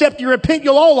said, except you repent,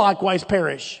 you'll all likewise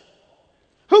perish.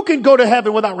 Who can go to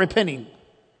heaven without repenting?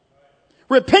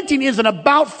 Repenting is an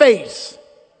about face.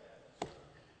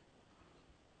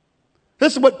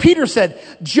 This is what Peter said.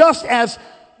 Just as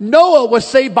Noah was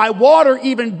saved by water,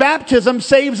 even baptism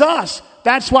saves us.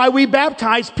 That's why we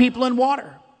baptize people in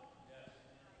water.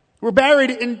 We're buried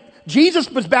in, Jesus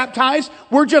was baptized.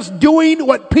 We're just doing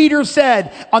what Peter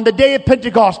said on the day of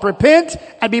Pentecost. Repent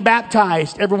and be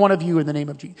baptized, every one of you, in the name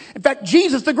of Jesus. In fact,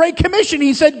 Jesus, the Great Commission,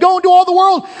 he said, go into all the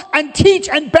world and teach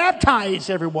and baptize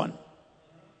everyone.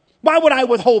 Why would I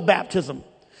withhold baptism?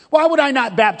 Why would I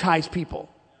not baptize people?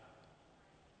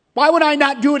 Why would I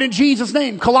not do it in Jesus'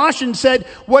 name? Colossians said,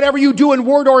 whatever you do in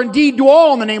word or in deed, do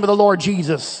all in the name of the Lord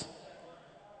Jesus,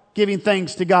 giving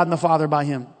thanks to God and the Father by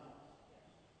him.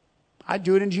 I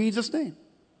do it in Jesus' name.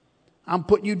 I'm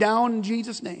putting you down in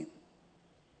Jesus' name.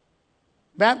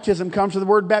 Baptism comes from the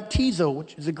word baptizo,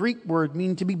 which is a Greek word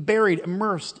meaning to be buried,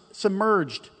 immersed,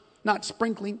 submerged, not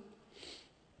sprinkling.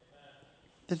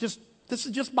 This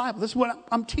is just Bible. This is what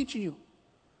I'm teaching you.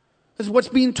 This is what's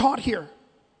being taught here.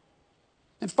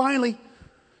 And finally,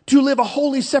 to live a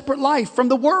holy, separate life from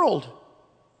the world.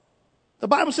 The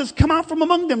Bible says, come out from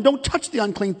among them. Don't touch the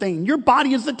unclean thing. Your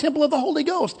body is the temple of the Holy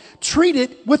Ghost. Treat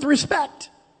it with respect.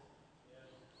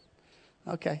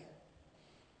 Okay.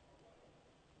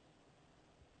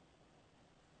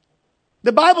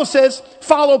 The Bible says,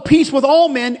 follow peace with all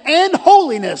men and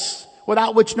holiness,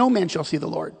 without which no man shall see the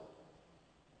Lord.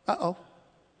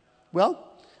 Well,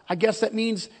 I guess that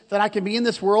means that I can be in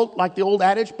this world, like the old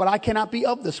adage, but I cannot be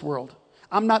of this world.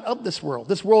 I'm not of this world.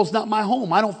 This world's not my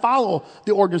home. I don't follow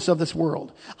the ordinance of this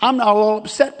world. I'm not all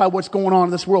upset by what's going on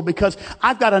in this world because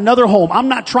I've got another home. I'm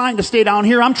not trying to stay down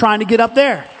here. I'm trying to get up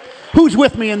there. Who's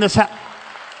with me in this house?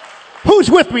 Who's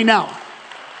with me now?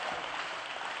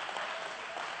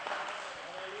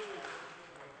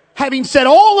 Having said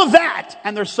all of that,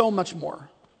 and there's so much more,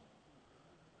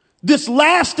 this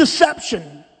last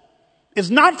deception is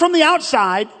not from the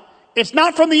outside. It's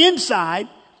not from the inside.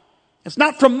 It's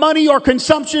not from money or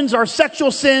consumptions or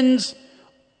sexual sins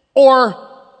or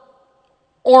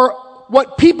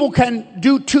what people can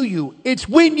do to you. It's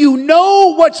when you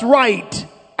know what's right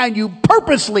and you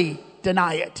purposely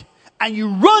deny it and you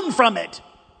run from it.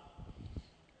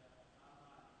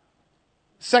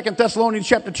 2 Thessalonians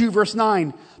chapter 2 verse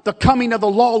 9, the coming of the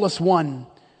lawless one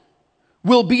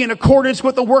will be in accordance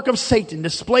with the work of Satan,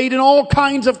 displayed in all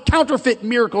kinds of counterfeit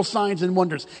miracle signs and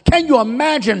wonders. Can you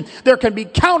imagine there can be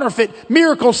counterfeit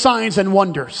miracle signs and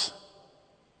wonders?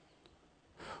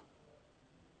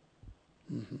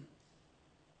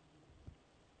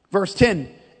 Verse 10,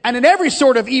 and in every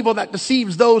sort of evil that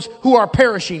deceives those who are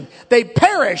perishing. They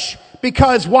perish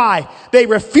because why? They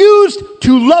refused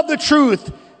to love the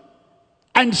truth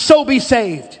and so be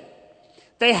saved.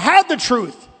 They had the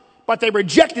truth, but they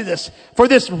rejected this. For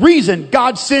this reason,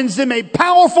 God sends them a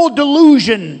powerful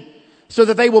delusion so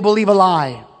that they will believe a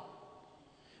lie.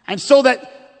 And so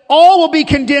that all will be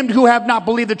condemned who have not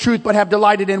believed the truth but have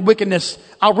delighted in wickedness.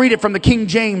 I'll read it from the King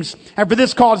James. And for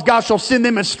this cause God shall send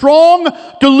them a strong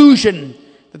delusion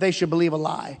that they should believe a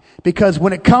lie. Because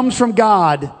when it comes from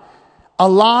God, a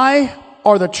lie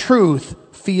or the truth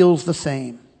feels the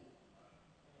same.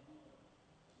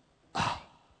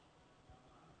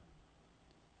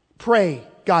 Pray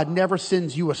God never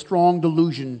sends you a strong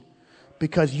delusion,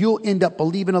 because you'll end up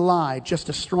believing a lie just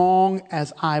as strong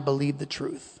as I believe the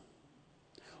truth.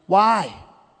 Why?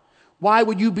 Why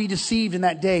would you be deceived in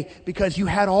that day? Because you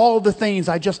had all the things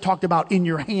I just talked about in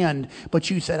your hand,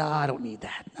 but you said, I don't need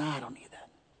that. I don't need that.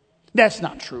 That's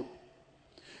not true.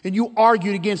 And you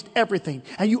argued against everything.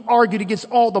 And you argued against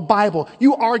all the Bible.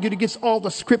 You argued against all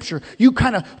the scripture. You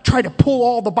kind of tried to pull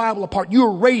all the Bible apart.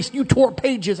 You erased, you tore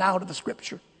pages out of the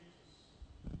scripture.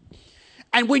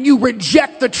 And when you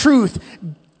reject the truth,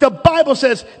 the Bible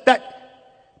says that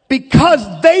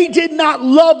because they did not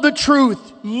love the truth,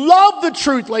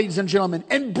 ladies and gentlemen,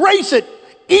 embrace it,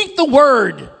 eat the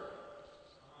word.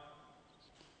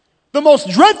 The most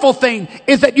dreadful thing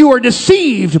is that you are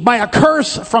deceived by a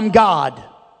curse from God.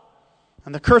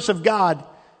 And the curse of God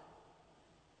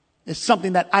is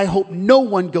something that I hope no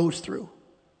one goes through.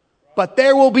 But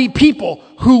there will be people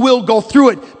who will go through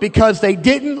it because they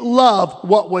didn't love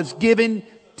what was given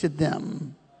to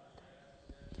them.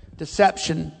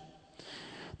 Deception.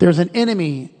 There's an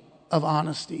enemy of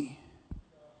honesty.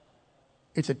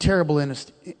 It's a terrible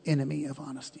enemy of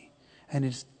honesty. And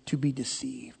it's to be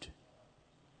deceived.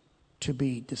 To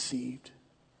be deceived.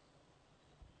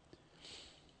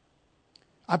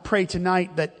 I pray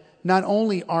tonight that not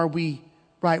only are we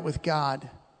right with God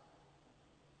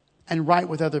and right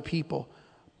with other people,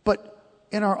 but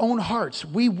in our own hearts,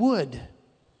 we would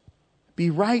be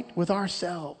right with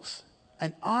ourselves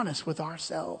and honest with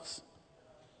ourselves.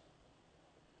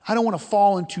 I don't want to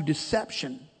fall into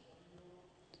deception.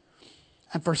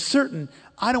 And for certain,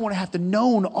 I don't want to have to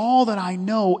know all that I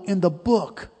know in the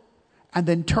book and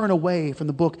then turn away from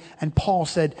the book. And Paul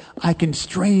said, I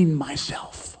constrain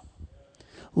myself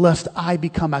lest I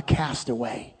become a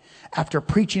castaway. After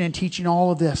preaching and teaching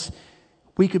all of this,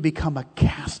 we could become a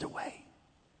castaway.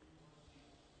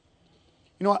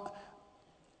 You know what?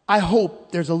 I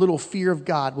hope there's a little fear of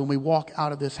God when we walk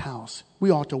out of this house. We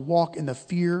ought to walk in the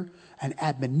fear and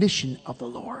admonition of the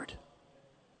Lord.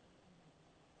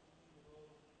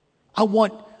 I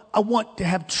want to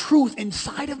have truth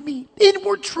inside of me,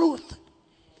 inward truth.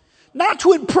 Not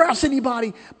to impress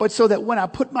anybody, but so that when I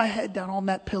put my head down on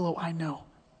that pillow, I know,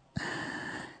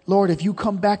 Lord, if you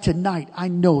come back tonight, I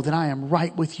know that I am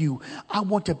right with you. I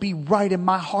want to be right in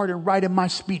my heart and right in my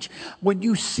speech. When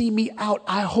you see me out,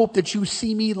 I hope that you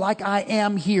see me like I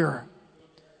am here.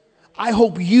 I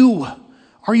hope you,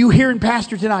 are you hearing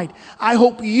Pastor tonight? I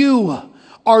hope you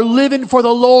are living for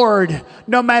the Lord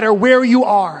no matter where you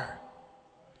are.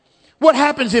 What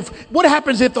happens if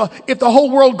the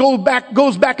whole world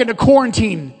goes back into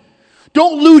quarantine?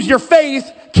 Don't lose your faith.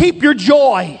 Keep your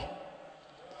joy.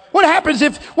 What happens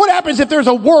if there's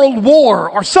a world war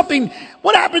or something?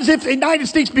 What happens if the United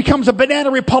States becomes a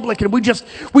banana republic and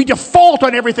we default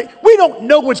on everything? We don't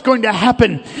know what's going to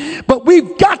happen, but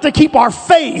we've got to keep our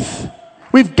faith.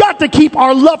 We've got to keep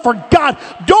our love for God.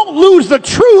 Don't lose the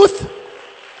truth.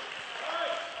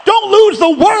 Don't lose the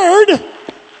word.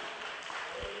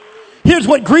 Here's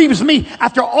what grieves me.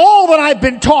 After all that I've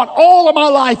been taught all of my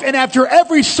life, and after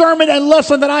every sermon and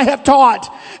lesson that I have taught,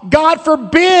 God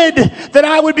forbid that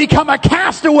I would become a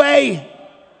castaway.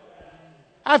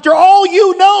 After all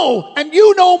you know, and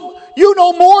you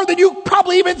know more than you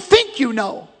probably even think you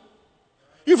know.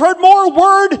 You've heard more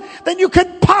word than you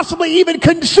could possibly even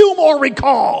consume or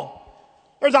recall.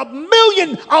 There's a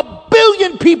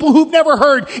billion people who've never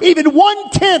heard even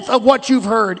 1/10 of what you've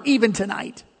heard, even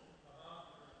tonight.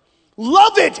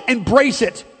 Love it. Embrace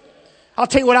it. I'll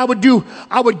tell you what I would do.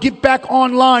 I would get back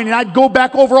online and I'd go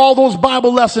back over all those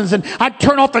Bible lessons, and I'd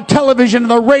turn off the television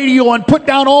and the radio and put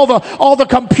down all the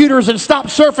computers and stop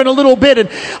surfing a little bit, and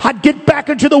I'd get back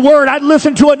into the Word. I'd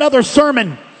listen to another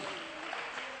sermon.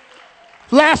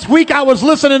 Last week I was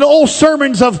listening to old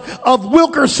sermons of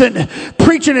Wilkerson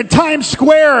preaching in Times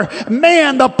Square.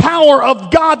 Man, the power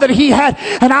of God that he had.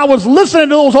 And I was listening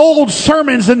to those old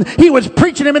sermons, and he was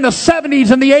preaching them in the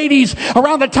 70s and the 80s,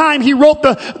 around the time he wrote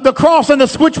the cross and the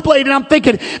switchblade. And I'm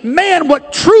thinking, man,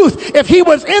 what truth. If he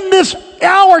was in this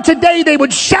hour today they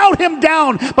would shout him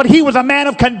down, but he was a man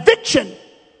of conviction.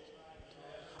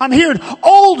 I'm hearing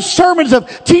old sermons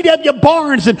of T.W.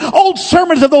 Barnes and old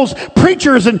sermons of those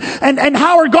preachers and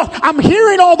Howard Goff. I'm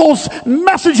hearing all those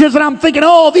messages and I'm thinking,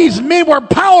 oh, these men were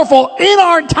powerful in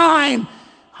our time.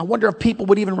 I wonder if people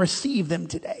would even receive them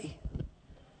today.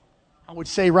 I would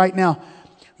say right now,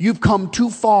 you've come too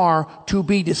far to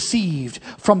be deceived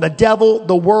from the devil,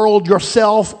 the world,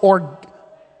 yourself, or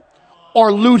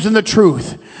losing the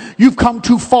truth. You've come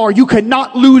too far. You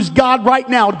cannot lose God right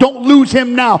now. Don't lose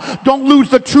him now. Don't lose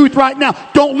the truth right now.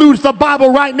 Don't lose the Bible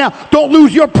right now. Don't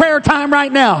lose your prayer time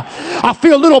right now. I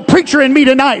feel a little preacher in me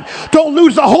tonight. Don't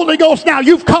lose the Holy Ghost now.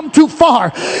 You've come too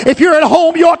far. If you're at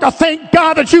home, you ought to thank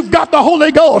God that you've got the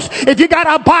Holy Ghost. If you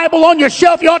got a Bible on your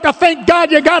shelf, you ought to thank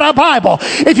God you got a Bible.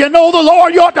 If you know the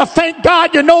Lord, you ought to thank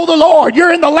God you know the Lord.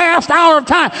 You're in the last hour of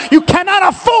time. You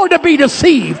cannot afford to be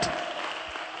deceived.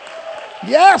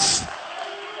 Yes.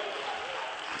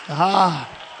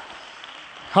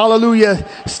 Hallelujah.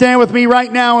 Stand with me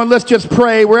right now and let's just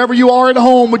pray. Wherever you are at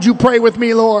home, would you pray with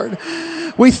me, Lord?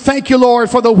 We thank you, Lord,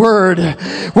 for the word.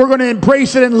 We're going to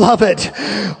embrace it and love it.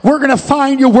 We're going to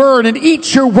find your word and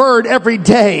eat your word every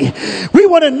day. We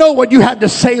want to know what you have to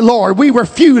say, Lord. We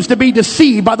refuse to be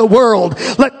deceived by the world.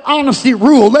 Let honesty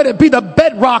rule. Let it be the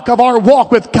bedrock of our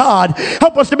walk with God.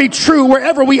 Help us to be true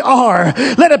wherever we are.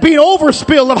 Let it be an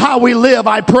overspill of how we live,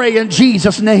 I pray in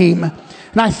Jesus' name.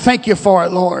 And I thank you for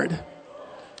it, Lord.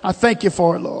 I thank you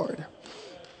for it, Lord.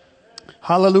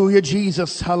 Hallelujah,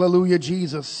 Jesus. Hallelujah,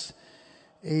 Jesus.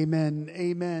 Amen.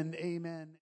 Amen. Amen.